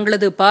நாடுகளும்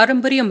தங்களது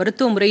பாரம்பரிய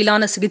மருத்துவ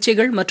முறையிலான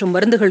சிகிச்சைகள் மற்றும்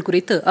மருந்துகள்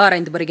குறித்து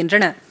ஆராய்ந்து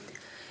வருகின்றன.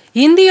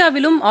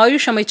 இந்தியாவிலும்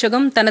ஆயுஷ்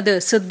அமைச்சகம் தனது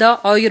சித்தா,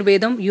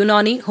 ஆயுர்வேதம்,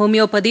 யுனானி,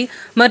 ஹோமியோபதி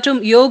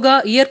மற்றும் யோகா,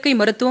 இயற்கை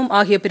மருத்துவம்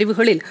ஆகிய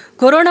பிரிவுகளில்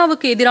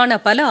கொரோனாவுக்கு எதிரான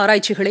பல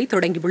ஆராய்ச்சிகளை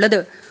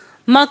தொடங்கியுள்ளது.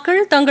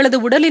 மக்கள் தங்களது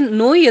உடலின்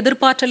நோய்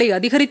எதிர்ப்பாற்றலை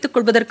அதிகரித்துக்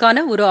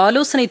கொள்வதற்கான ஒரு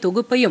ஆலோசனை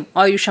தொகுப்பையும்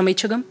ஆயுஷ்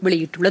அமைச்சகம்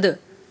வெளியிட்டுள்ளது.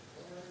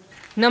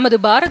 நமது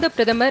பாரத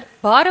பிரதமர்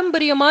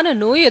பாரம்பரியமான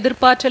நோய்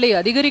எதிர்ப்பாற்றலை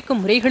அதிகரிக்கும்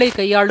முறைகளை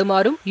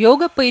கையாளுமாறும்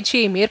யோக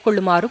பயிற்சியை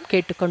மேற்கொள்ளுமாறும்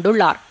கேட்டுக்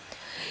கொண்டுள்ளார்.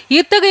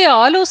 இத்தகைய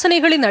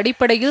ஆலோசனைகளின்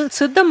அடிப்படையில்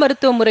சித்த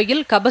மருத்துவ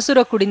முறையில்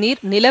கபசுர குடிநீர்,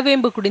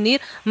 நிலவேம்பு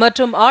குடிநீர்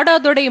மற்றும்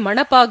ஆடாதொடை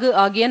மணப்பாகு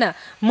ஆகியன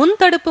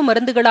முன்தடுப்பு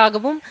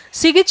மருந்துகளாகவும்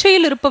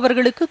சிகிச்சையில்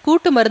இருப்பவர்களுக்கு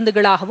கூட்டு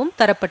மருந்துகளாகவும்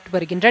தரப்பட்டு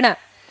வருகின்றன.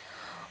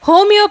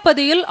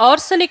 ஹோமியோபதியில்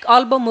ஆர்சனிக்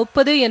ஆல்பம்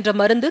 30 என்ற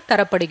மருந்து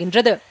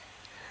தரப்படுகின்றது.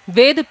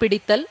 வேது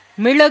பிடித்தல்,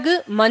 மிளகு,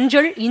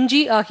 மஞ்சள், இஞ்சி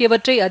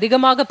ஆகியவற்றை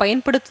அதிகமாக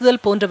பயன்படுத்துதல்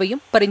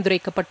போன்றவையும்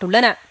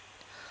பரிந்துரைக்கப்பட்டுள்ளன.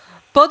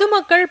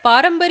 பொதுமக்கள்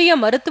பாரம்பரிய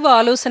மருத்துவ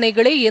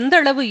ஆலோசனைகளை எந்த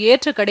அளவு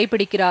ஏற்று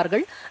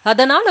கடைபிடிக்கிறார்கள்,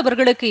 அதனால்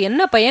அவர்களுக்கு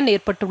என்ன பயன்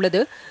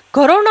ஏற்பட்டுள்ளது,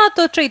 கொரோனா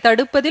தொற்றை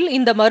தடுப்பதில்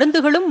இந்த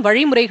மருந்துகளும்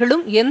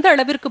வழிமுறைகளும் எந்த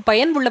அளவிற்கு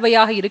பயன்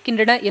உள்ளவையாக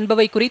இருக்கின்றன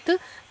என்பவை குறித்து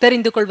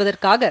தெரிந்து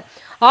கொள்வதற்காக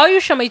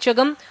ஆயுஷ்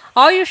அமைச்சகம்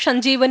ஆயுஷ்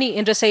சஞ்சீவனி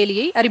என்ற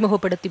செயலியை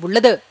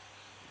அறிமுகப்படுத்தியுள்ளது.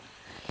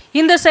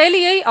 இந்த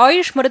செயலியை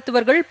ஆயுஷ்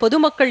மருத்துவர்கள்,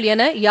 பொதுமக்கள்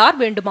என யார்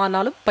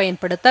வேண்டுமானாலும்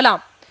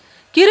பயன்படுத்தலாம்.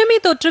 கிருமி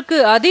தொற்றுக்கு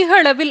அதிக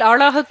அளவில்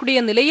ஆளாகக்கூடிய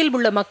நிலையில்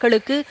உள்ள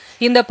மக்களுக்கு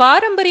இந்த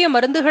பாரம்பரிய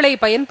மருந்துகளை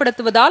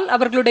பயன்படுத்துவதால்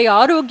அவர்களுடைய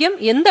ஆரோக்கியம்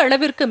எந்த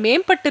அளவிற்கு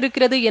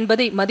மேம்பட்டிருக்கிறது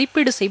என்பதை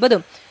மதிப்பீடு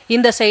செய்வதும்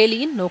இந்த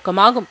செயலியின்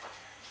நோக்கமாகும்.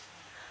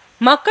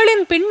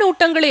 மக்களின்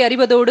பின்னூட்டங்களை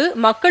அறிவதோடு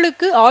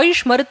மக்களுக்கு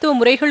ஆயுஷ் மருத்துவ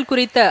முறைகள்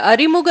குறித்த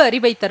அறிமுக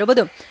அறிவை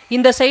தருவதும்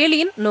இந்த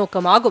செயலியின்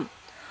நோக்கமாகும்.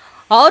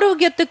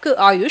 ஆரோக்கியத்துக்கு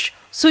ஆயுஷ்,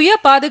 சுய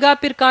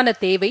பாதுகாப்பிற்கான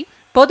தேவை,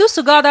 பொது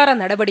சுகாதார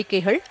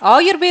நடவடிக்கைகள்,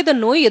 ஆயுர்வேத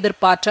நோய்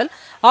எதிர்ப்பாற்றல்,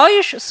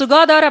 ஆயுஷ்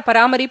சுகாதார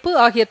பராமரிப்பு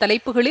ஆகிய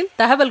தலைப்புகளில்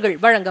தகவல்கள்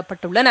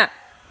வழங்கப்பட்டுள்ளன.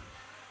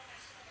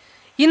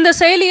 இந்த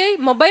செயலியை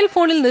மொபைல்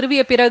போனில்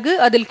நிறுவிய பிறகு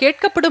அதில்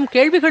கேட்கப்படும்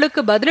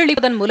கேள்விகளுக்கு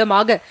பதிலளிப்பதன்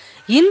மூலமாக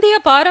இந்திய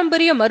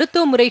பாரம்பரிய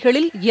மருத்துவ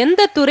முறைகளில்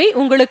எந்த துறை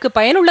உங்களுக்கு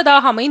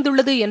பயனுள்ளதாக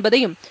அமைந்துள்ளது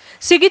என்பதையும்,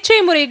 சிகிச்சை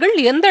முறைகள்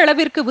எந்த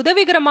அளவிற்கு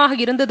உதவிகரமாக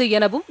இருந்தது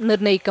எனவும்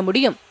நிர்ணயிக்க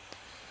முடியும்.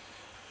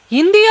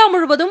 இந்தியா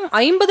முழுவதும்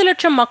 50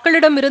 லட்சம்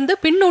மக்களிடமிருந்து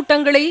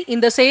பின்னூட்டங்களை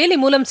இந்த செயலி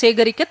மூலம்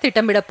சேகரிக்க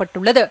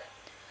திட்டமிடப்பட்டுள்ளது.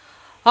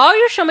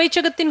 ஆயுஷ்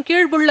அமைச்சகத்தின்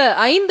கீழ் உள்ள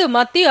 5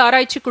 மத்திய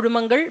ஆராய்ச்சி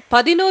குழுமங்கள்,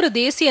 11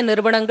 தேசிய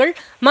நிறுவனங்கள்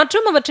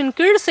மற்றும் அவற்றின்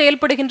கீழ்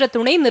செயல்படுகின்ற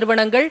துணை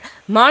நிறுவனங்கள்,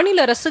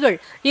 மாநில அரசுகள்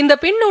இந்த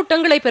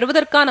பின்னூட்டங்களை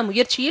பெறுவதற்கான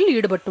முயற்சியில்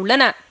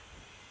ஈடுபட்டுள்ளன.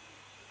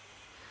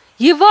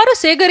 இவ்வாறு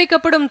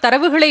சேகரிக்கப்படும்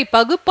தரவுகளை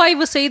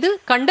பகுப்பாய்வு செய்து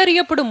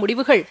கண்டறியப்படும்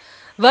முடிவுகள்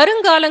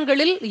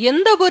வருங்காலங்களில்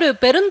எந்த ஒரு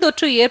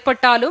பெருந்தொற்று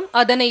ஏற்பட்டாலும்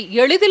அதனை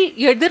எளிதில்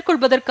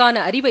எதிர்கொள்வதற்கான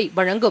அறிவை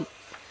வழங்கும்.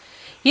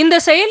 இந்த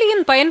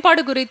செயலியின்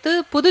பயன்பாடு குறித்து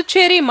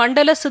புதுச்சேரி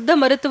மண்டல சித்த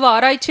மருத்துவ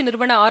ஆராய்ச்சி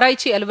நிறுவன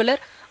ஆராய்ச்சி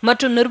அலுவலர்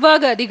மற்றும்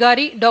நிர்வாக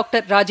அதிகாரி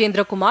டாக்டர்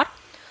ராஜேந்திரகுமார்,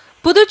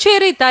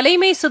 புதுச்சேரி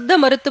தலைமை சித்த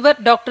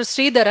மருத்துவர் டாக்டர்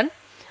ஸ்ரீதரன்,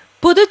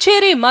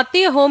 புதுச்சேரி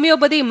மத்திய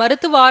ஹோமியோபதி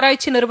மருத்துவ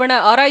ஆராய்ச்சி நிறுவன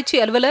ஆராய்ச்சி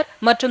அலுவலர்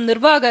மற்றும்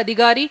நிர்வாக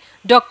அதிகாரி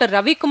டாக்டர்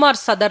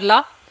ரவிக்குமார் சதர்லா,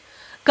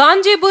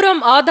 காஞ்சிபுரம்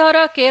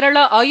ஆதாரா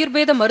கேரளா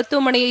ஆயுர்வேத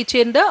மருத்துவமனையைச்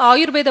சேர்ந்த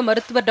ஆயுர்வேத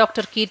மருத்துவர்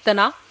டாக்டர்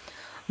கீர்த்தனா,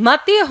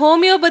 மத்திய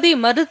ஹோமியோபதி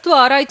மருத்துவ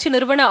ஆராய்ச்சி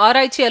நிறுவன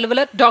ஆராய்ச்சி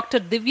அலுவலர்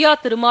டாக்டர் திவ்யா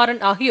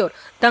திருமாறன் ஆகியோர்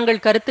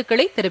தங்கள்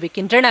கருத்துக்களை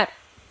தெரிவிக்கின்றனர்.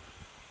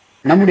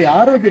 நம்முடைய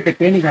ஆரோக்கியத்தை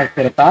பேணி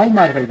காக்கிற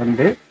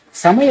தாய்மார்கள்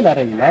சமையல்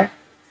அறையில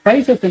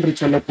ஸ்பைசஸ் என்று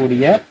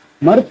சொல்லக்கூடிய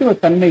மருத்துவ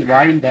தன்மை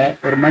வாய்ந்த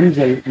ஒரு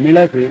மஞ்சள்,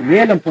 மிளகு,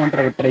 ஏலம்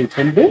போன்றவற்றை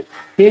கொண்டு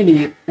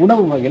தேநீர்,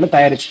 உணவு வகையில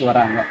தயாரிச்சுட்டு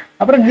வராங்க.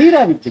 அப்புறம்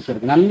நீராவி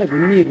பிடிக்கிறது, நல்ல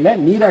வெந்நீர்ல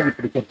நீராவி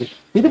பிடிக்கிறது,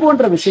 இது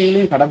போன்ற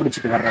விஷயங்களையும்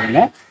கடைபிடிச்சிட்டு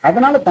வர்றவங்க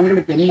அதனால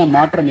தங்களுக்கு என்ன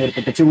மாற்றம்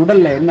ஏற்பட்டுச்சு,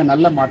 உடல்ல என்ன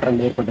நல்ல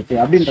மாற்றம்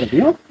ஏற்பட்டுச்சு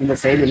அப்படின்றதையும் இந்த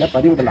செயலியில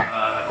பதிவிடலாம்.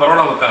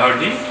 கொரோனாவுக்காக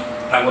வேண்டி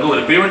நாங்கள்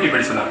ஒரு ப்ரிவென்டிவ்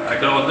மெடிசனா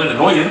ஆக்சுவலாக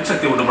நோய் எதிர்ப்பு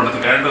சக்தி உண்டு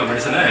பண்ணுறதுக்கான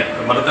மெடிசனை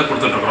மருந்தை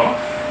கொடுத்துட்டு இருக்கிறோம்.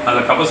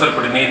 அதில் கபசுர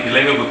குடிநீர்,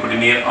 நிலவேம்பு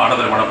குடிநீர்,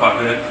 ஆடாதொடை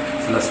மணப்பாகு,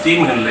 சில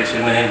ஸ்டீம்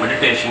இன்ஹலேஷன்,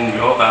 மெடிடேஷன்,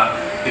 யோகா,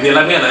 இது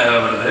எல்லாமே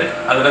அதில் வருது.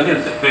 அதில்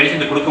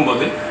பேஷண்ட்டு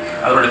கொடுக்கும்போது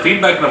அதோட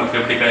ஃபீட்பேக் நமக்கு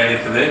எப்படி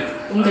இருக்குது.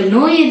 உங்கள்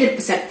நோய்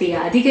எதிர்ப்பு சக்தியை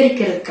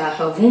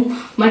அதிகரிக்கிறதுக்காகவும்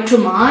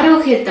மற்றும்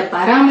ஆரோக்கியத்தை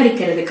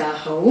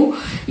பராமரிக்கிறதுக்காகவும்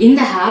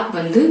இந்த ஆப்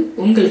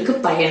உங்களுக்கு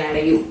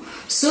பயனடையும்.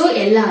 ஸோ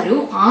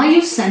எல்லாரும்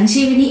ஆயுஷ்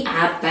சஞ்சீவினி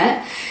ஆப்பை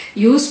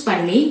யூஸ்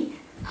பண்ணி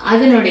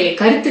அதனுடைய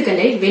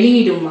கருத்துக்களை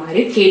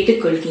வெளியிடுமாறு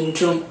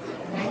கேட்டுக்கொள்கின்றோம்.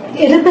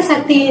 எதிர்ப்பு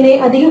சக்தியினை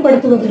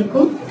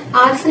அதிகப்படுத்துவதற்கும்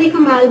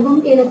ஆர்சனிகம் ஆல்பம்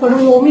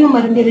எனப்படும் ஹோமியோ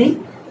மருந்தினை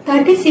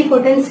 30C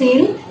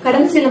பொட்டன்சியில்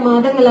கடந்த சில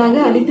மாதங்களாக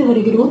அளித்து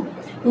வருகிறோம்.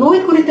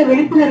 நோய் குறித்த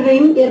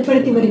விழிப்புணர்வையும்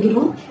ஏற்படுத்தி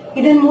வருகிறோம்.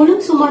 இதன்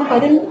மூலம் சுமார்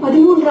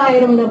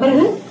 13,000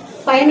 நபர்கள்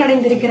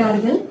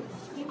பயனடைந்திருக்கிறார்கள்.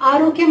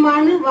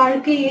 ஆரோக்கியமான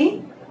வாழ்க்கையை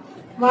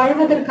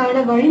வாழ்வதற்கான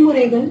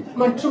வழிமுறைகள்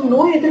மற்றும்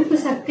நோய் எதிர்ப்பு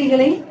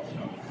சக்திகளை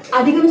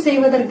அதிகம்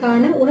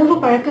செய்வதற்கான உணவு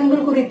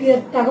பழக்கங்கள் குறித்த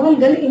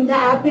தகவல்கள் இந்த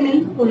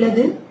ஆப்பினில்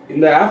உள்ளது.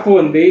 இந்த ஆப்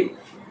வந்து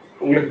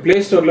உங்களுக்கு பிளே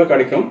ஸ்டோர்ல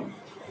கிடைக்கும்.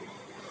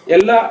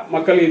 எல்லா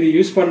மக்கள் இது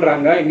யூஸ்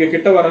பண்றாங்க. இங்க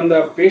கிட்ட வர அந்த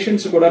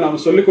பேஷண்ட்ஸ் கூட நாம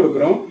சொல்லிக்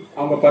கொடுக்குறோம்.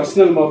 அவங்க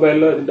பர்சனல்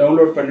மொபைல்ல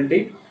டவுன்லோட் பண்ணிட்டு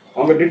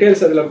அவங்க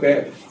டீடைல்ஸ் அதில்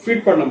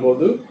ஃபீட்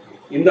பண்ணும்போது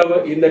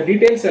இந்த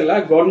டீடைல்ஸ்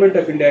எல்லாம் கவர்மெண்ட்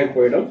ஆஃப் இந்தியாவுக்கு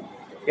போயிடும்.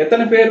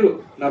 எத்தனை பேர்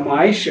நம்ம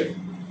ஆயுஷ்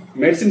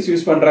மெடிசின்ஸ்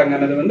யூஸ்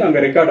பண்றாங்கன்றது வந்து அங்க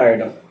ரெக்கார்ட்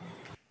ஆயிடும்.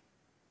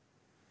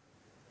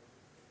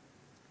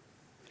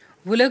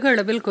 உலக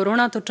அளவில்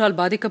கொரோனா தொற்றால்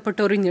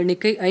பாதிக்கப்பட்டோரின்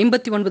எண்ணிக்கை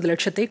 59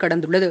 லட்சத்தை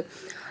கடந்துள்ளது.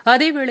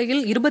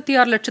 அதேவேளையில்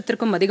 26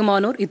 லட்சத்திற்கும்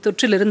அதிகமானோர்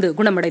இத்தொற்றிலிருந்து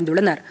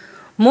குணமடைந்துள்ளனர்.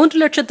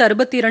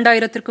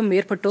 3,62,000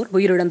 மேற்பட்டோர்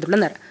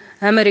உயிரிழந்துள்ளனர்.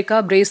 அமெரிக்கா,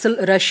 பிரேசில்,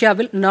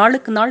 ரஷ்யாவில்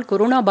நாளுக்கு நாள்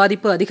கொரோனா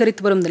பாதிப்பு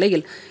அதிகரித்து வரும்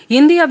நிலையில்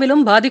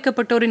இந்தியாவிலும்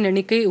பாதிக்கப்பட்டோரின்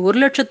எண்ணிக்கை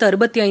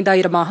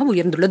 1,65,000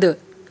 உயர்ந்துள்ளது.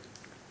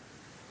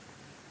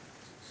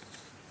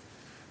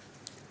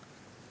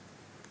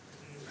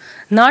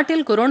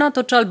 நாட்டில் கொரோனா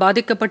தொற்றால்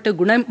பாதிக்கப்பட்டு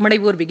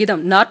குணமடைவோர்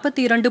விகிதம்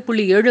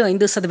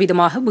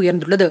 42.75%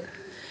 உயர்ந்துள்ளது.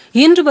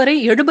 இன்று வரை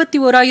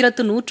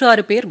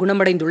 71,106 பேர்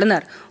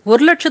குணமடைந்துள்ளனர்.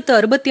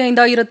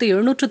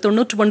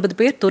 1,65,799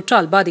 பேர்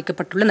தொற்றால்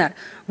பாதிக்கப்பட்டுள்ளனர்.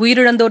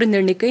 உயிரிழந்தோரின்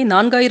எண்ணிக்கை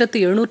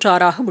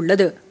 4,706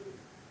 உள்ளது.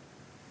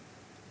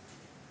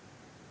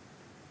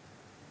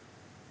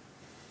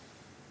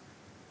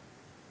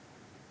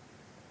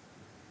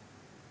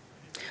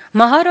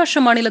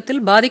 மகாராஷ்டிரா மாநிலத்தில்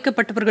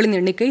பாதிக்கப்பட்டவர்களின்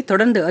எண்ணிக்கை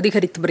தொடர்ந்து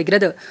அதிகரித்து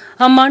வருகிறது.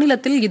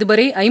 அம்மாநிலத்தில்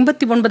இதுவரை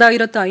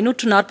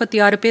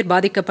 59,546 பேர்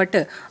பாதிக்கப்பட்டு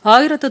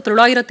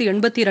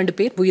 1,982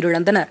 பேர்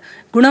உயிரிழந்தனர்.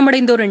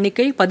 குணமடைந்தோர்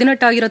எண்ணிக்கை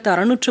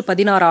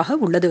 18,616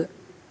 உள்ளது.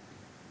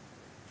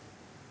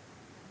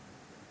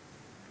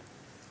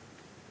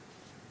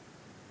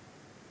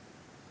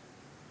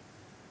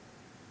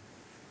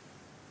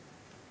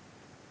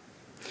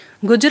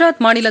 குஜராத்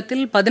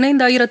மாநிலத்தில்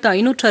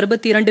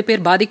 15,562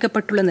 பேர்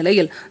பாதிக்கப்பட்டுள்ள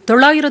நிலையில்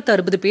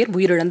 960 பேர்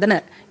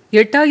உயிரிழந்தனர்.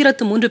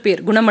 8,003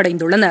 பேர்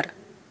குணமடைந்துள்ளனர்.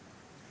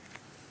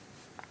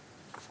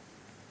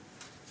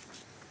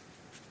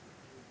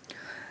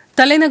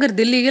 தலைநகர்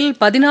தில்லியில்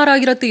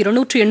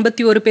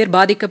 16,281 பேர்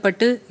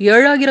பாதிக்கப்பட்டு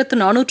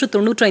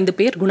 7,495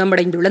 பேர்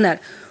குணமடைந்துள்ளனர்.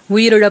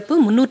 உயிரிழப்பு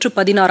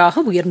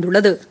 316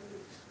 உயர்ந்துள்ளது.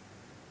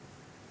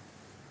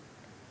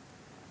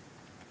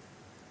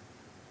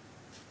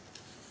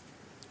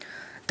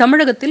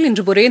 தமிழகத்தில்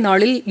இன்று ஒரே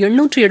நாளில்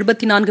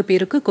 874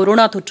 பேருக்கு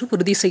கொரோனா தொற்று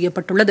உறுதி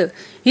செய்யப்பட்டுள்ளது.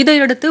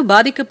 இதையடுத்து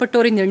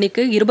பாதிக்கப்பட்டோரின்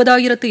எண்ணிக்கை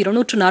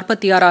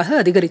 20,246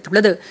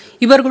 அதிகரித்துள்ளது.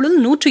 இவர்களுள்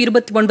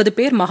 129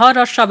 பேர்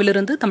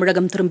மகாராஷ்டிராவிலிருந்து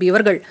தமிழகம்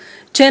திரும்பியவர்கள்.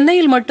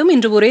 சென்னையில் மட்டும்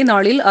இன்று ஒரே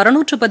நாளில்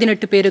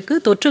 618 பேருக்கு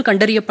தொற்று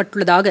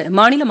கண்டறியப்பட்டுள்ளதாக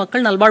மாநில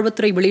மக்கள்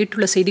நல்வாழ்வுத்துறை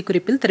வெளியிட்டுள்ள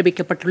செய்திக்குறிப்பில்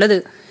தெரிவிக்கப்பட்டுள்ளது.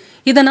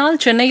 இதனால்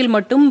சென்னையில்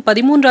மட்டும்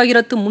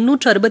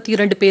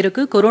 13,362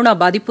 பேருக்கு கொரோனா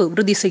பாதிப்பு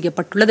உறுதி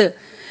செய்யப்பட்டுள்ளது.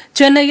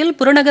 சென்னையில்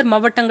புறநகர்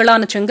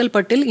மாவட்டங்களான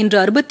செங்கல்பட்டில் இன்று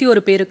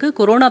 61 பேருக்கு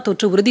கொரோனா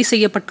தொற்று உறுதி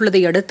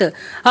செய்யப்பட்டுள்ளதை அடுத்து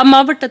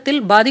அம்மாவட்டத்தில்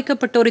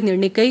பாதிக்கப்பட்டோரின்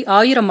எண்ணிக்கை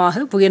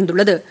 1000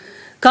 உயர்ந்துள்ளது.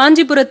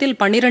 காஞ்சிபுரத்தில்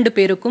 12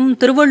 பேருக்கும்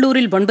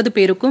திருவள்ளூரில் 9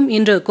 பேருக்கும்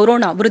இன்று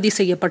கொரோனா உறுதி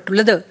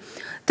செய்யப்பட்டுள்ளது.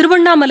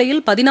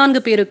 திருவண்ணாமலையில்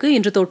 14 பேருக்கு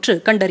இன்று தொற்று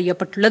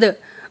கண்டறியப்பட்டுள்ளது.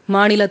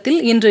 மாநிலத்தில்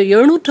இன்று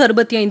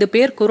 765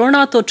 பேர்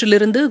கொரோனா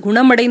தொற்றிலிருந்து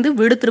குணமடைந்து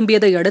வீடு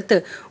திரும்பியதை அடுத்து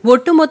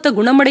ஒட்டுமொத்த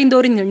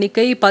குணமடைந்தோரின்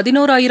எண்ணிக்கை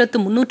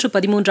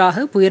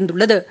 11,313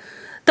 உயர்ந்துள்ளது.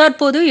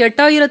 தற்போது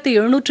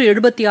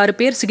 8,776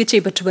 பேர் சிகிச்சை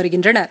பெற்று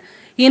வருகின்றனர்.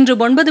 இன்று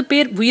 9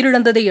 பேர்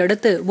உயிரிழந்ததை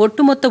அடுத்து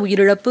ஒட்டுமொத்த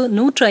உயிரிழப்பு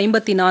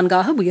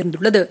 154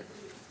 உயர்ந்துள்ளது.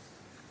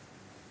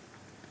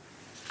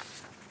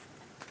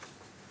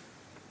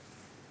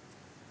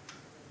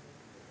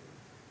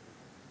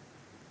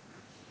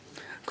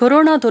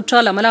 கொரோனா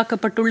தொற்றால்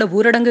அமலாக்கப்பட்டுள்ள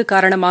ஊரடங்கு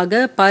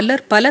காரணமாக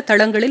பலர் பல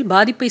தளங்களில்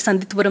பாதிப்பை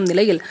சந்தித்து வரும்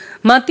நிலையில்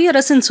மத்திய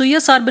அரசின்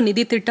சுயசார்பு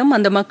நிதி திட்டம்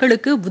அந்த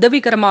மக்களுக்கு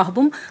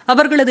உதவிகரமாகவும்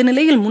அவர்களது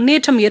நிலையில்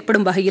முன்னேற்றம்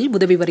ஏற்படும் வகையில்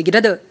உதவி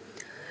வருகிறது.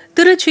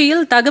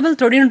 திருச்சியில் தகவல்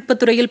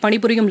தொழில்நுட்பத்துறையில்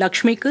பணிபுரியும்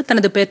லட்சுமிக்கு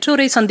தனது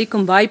பெற்றோரை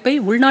சந்திக்கும் வாய்ப்பை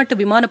உள்நாட்டு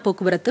விமான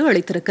போக்குவரத்து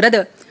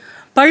அளித்திருக்கிறது.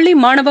 பள்ளி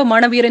மாணவ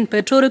மாணவியரின்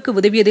பெற்றோருக்கு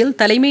உதவியதில்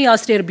தலைமை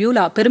ஆசிரியர்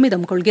பியூலா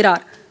பெருமிதம்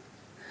கொள்கிறார்.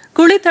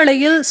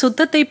 குளித்தலையில்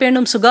சுத்தத்தை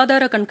பேணும்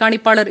சுகாதார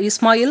கண்காணிப்பாளர்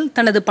இஸ்மாயில்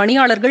தனது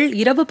பணியாளர்கள்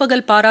இரவு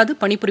பகல் பாராது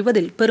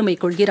பணிபுரிவதில் பெருமை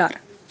கொள்கிறார்.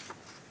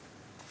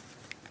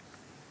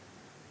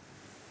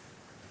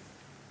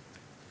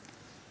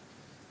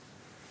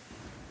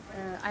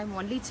 I'm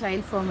only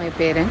child for my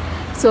parent.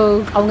 So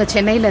அவங்க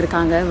சென்னையில்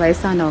இருக்காங்க,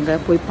 வயசானவங்க,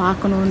 போய்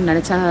பார்க்கணுன்னு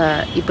நினச்சா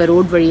இப்போ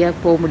ரோட் வழியாக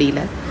போக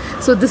முடியல.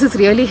 So this is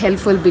really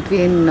helpful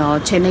between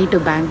Chennai to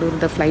Bangalore.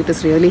 The flight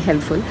is really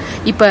helpful.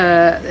 இப்போ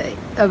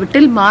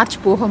டில் மார்ச்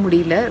போக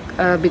முடியல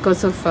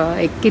because of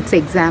kids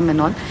exam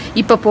and all.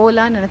 இப்போ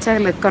போகலான்னு நினச்சா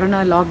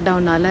கொரோனா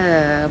லாக்டவுனால்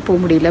போக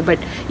முடியல.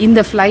 பட்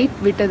இந்த ஃப்ளைட்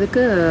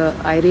விட்டதுக்கு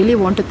I really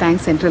want to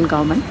thank central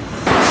government.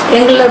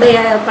 எங்களுடைய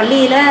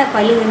பள்ளியில்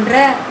பயிலுகின்ற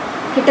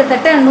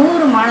கிட்டத்தட்ட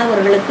 100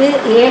 மாணவர்களுக்கு,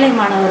 ஏழை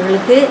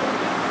மாணவர்களுக்கு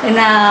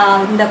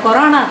இந்த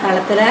கொரோனா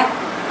காலத்தில்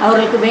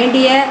அவர்களுக்கு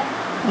வேண்டிய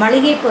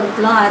மளிகை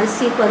பொருட்களும்,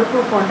 அரிசி, பருப்பு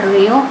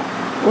போன்றவையும்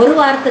ஒரு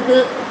வாரத்துக்கு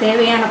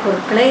தேவையான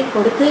பொருட்களை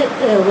கொடுத்து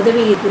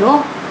உதவி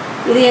இருக்கிறோம்.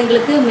 இது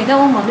எங்களுக்கு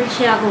மிகவும்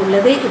மகிழ்ச்சியாக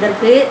உள்ளது.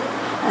 இதற்கு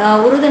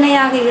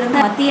உறுதுணையாக இருந்த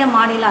மத்திய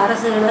மாநில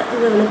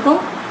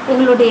அரசுகளுக்கும்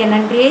எங்களுடைய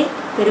நன்றியை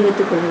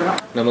தெரிவித்துக் கொள்கிறோம்.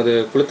 நமது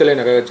குளித்தலை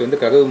நகராட்சி வந்து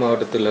கரூர்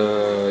மாவட்டத்தில்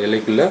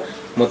எல்லைக்குள்ள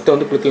மொத்தம்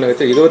வந்து குளித்தலை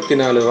நகராட்சி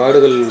 24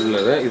 வார்டுகள்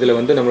உள்ளது. இதில்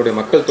வந்து நம்மளுடைய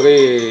மக்கள் தொகை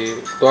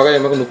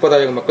தோராயமாக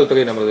 30,000 மக்கள்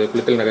தொகை நமது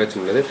குளித்தலை நகராட்சி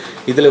உள்ளது.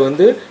 இதில்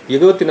வந்து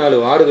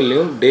 24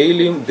 வார்டுகளிலும்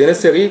டெய்லியும்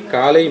தினசரி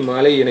காலை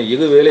மாலை என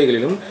 2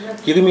 வேளைகளிலும்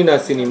கிருமி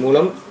நாசினி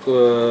மூலம்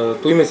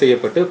தூய்மை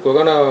செய்யப்பட்டு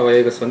கொரோனா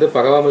வைரஸ் வந்து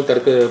பரவாமல்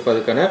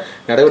தடுப்பதற்கான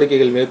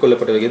நடவடிக்கைகள்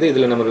மேற்கொள்ளப்பட்டு வருகிறது.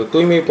 இதில் நமது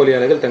தூய்மை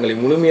பணியாளர்கள் தங்களை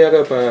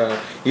முழுமையாக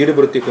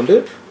ஈடுபடுத்தி கொண்டு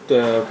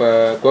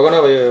கொரோனா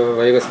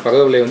வைரஸ்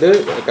பரவலை வந்து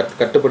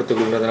கட்டுப்படுத்திக்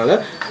கொள்வதனால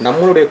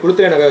நம்மளுடைய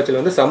குளித்தலை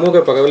நகராட்சியில் வந்து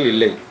சமூக பரவல்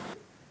இல்லை.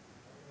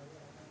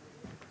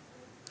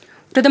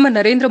 பிரதமர்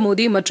நரேந்திர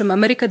மோடி மற்றும்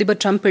அமெரிக்க அதிபர்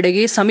டிரம்ப்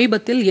இடையே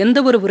சமீபத்தில்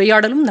எந்தவொரு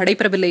உரையாடலும்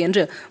நடைபெறவில்லை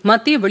என்று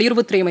மத்திய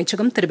வெளியுறவுத்துறை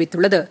அமைச்சகம்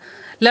தெரிவித்துள்ளது.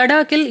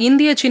 லடாக்கில்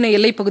இந்திய சீன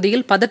எல்லைப்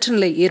பகுதியில் பதற்ற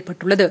நிலை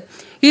ஏற்பட்டுள்ளது.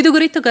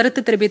 இதுகுறித்து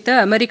கருத்து தெரிவித்த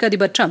அமெரிக்க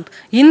அதிபர் டிரம்ப்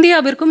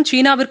இந்தியாவிற்கும்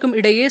சீனாவிற்கும்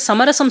இடையே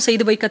சமரசம்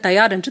செய்து வைக்க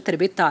தயார் என்று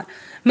தெரிவித்தார்.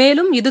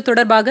 மேலும் இது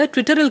தொடர்பாக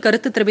ட்விட்டரில்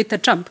கருத்து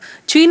தெரிவித்த டிரம்ப்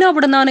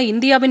சீனாவுடனான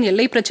இந்தியாவின்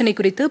எல்லை பிரச்சினை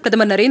குறித்து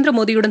பிரதமர் நரேந்திர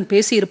மோடியுடன்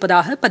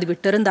பேசியிருப்பதாக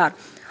பதிவிட்டிருந்தார்.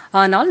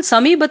 ஆனால்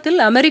சமீபத்தில்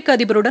அமெரிக்க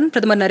அதிபருடன்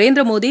பிரதமர்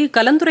நரேந்திர மோடி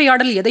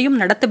கலந்துரையாடல் எதையும்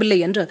நடத்தவில்லை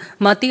என்று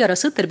மத்திய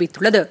அரசு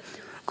தெரிவித்துள்ளது.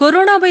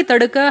 கொரோனாவை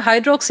தடுக்க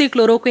ஹைட்ராக்சி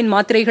குளோரோகுயின்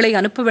மாத்திரைகளை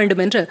அனுப்ப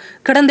வேண்டும் என்று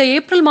கடந்த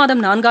ஏப்ரல்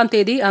மாதம் 4ஆம்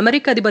தேதி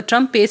அமெரிக்க அதிபர்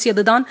டிரம்ப்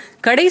பேசியதுதான்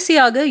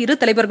கடைசியாக இரு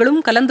தலைவர்களும்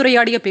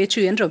கலந்துரையாடிய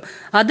பேச்சு என்றும்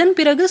அதன்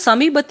பிறகு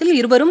சமீபத்தில்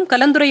இருவரும்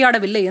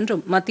கலந்துரையாடவில்லை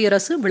என்றும் மத்திய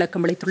அரசு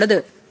விளக்கமளித்துள்ளது.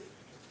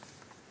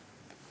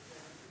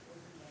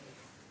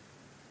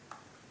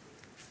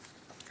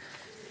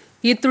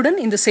 இத்துடன்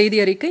இந்த செய்தி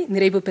அறிக்கை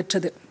நிறைவு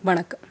பெற்றது.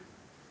 வணக்கம்.